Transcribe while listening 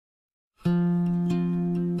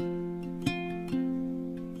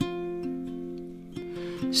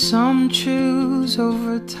Some choose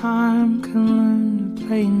over time can learn to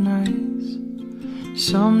play nice.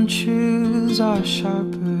 Some choose are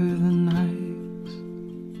sharper than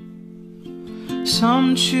knives.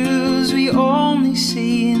 Some choose we only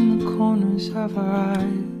see in the corners of our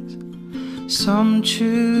eyes. Some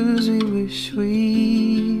choose we wish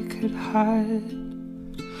we could hide.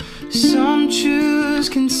 Some choose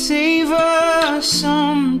can save us,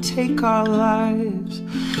 some take our lives.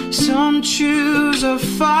 Some choose our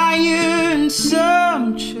fire and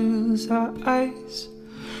some choose our ice.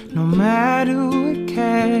 No matter what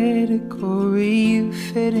category you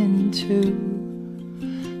fit into,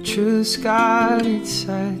 truth's got its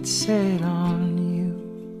sights set on you.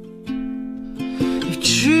 If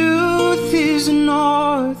truth is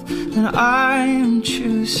north, then I am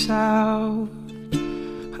true south.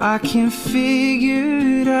 I can't figure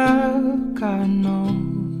it out, God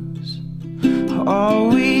knows.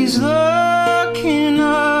 Always looking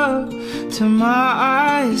up till my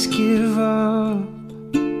eyes give up.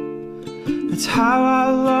 That's how I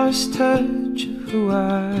lost touch of who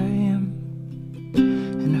I am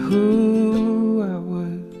and who I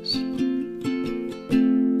was.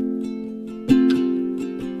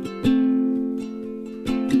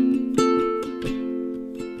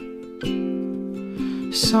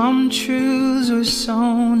 Some truths were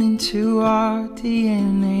sewn into our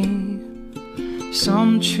DNA.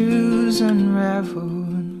 Some truths unravel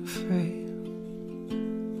and frail.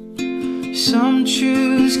 Some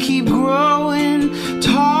truths keep growing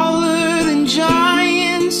taller than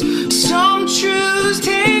giants. Some truths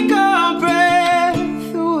take our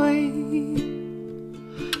breath away.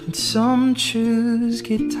 And some truths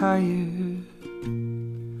get tired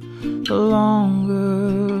the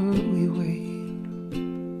longer we wait.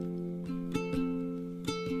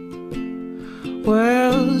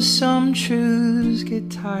 Well, some truths get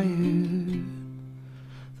tired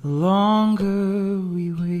the longer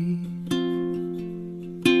we wait.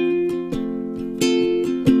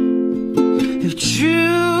 If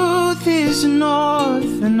truth is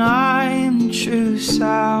north and I am true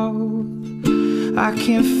south, I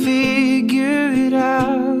can't figure it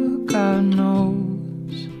out, God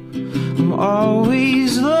knows. I'm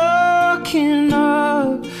always looking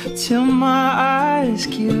up till my eyes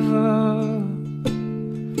give up.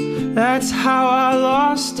 That's how I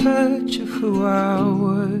lost touch of who I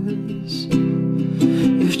was.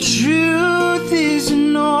 If truth is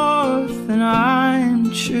north and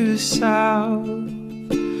I'm true south,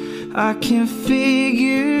 I can't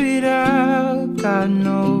figure it out, God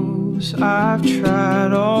knows. I've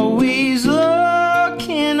tried, always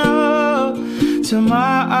looking up till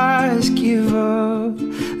my eyes give up.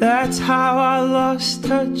 That's how I lost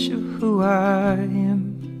touch of who I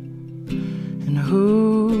am and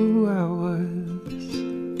who I was.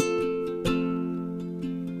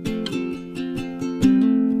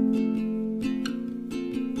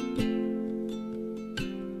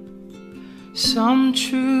 Some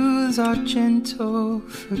truths are gentle,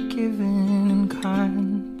 forgiving and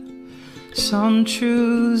kind. Some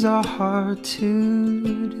truths are hard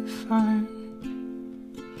to define.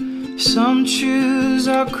 Some truths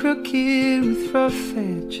are crooked with rough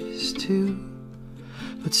edges too.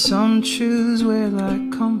 But some truths wear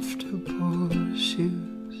like comfortable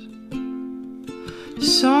shoes.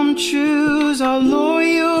 Some truths are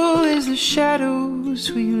loyal as the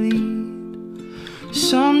shadows we lead.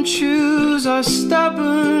 Some truths are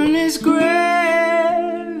stubborn as gravity.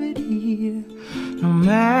 No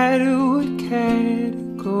matter what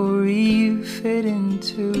category you fit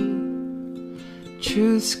into,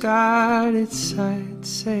 truth's got its sights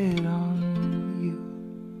set on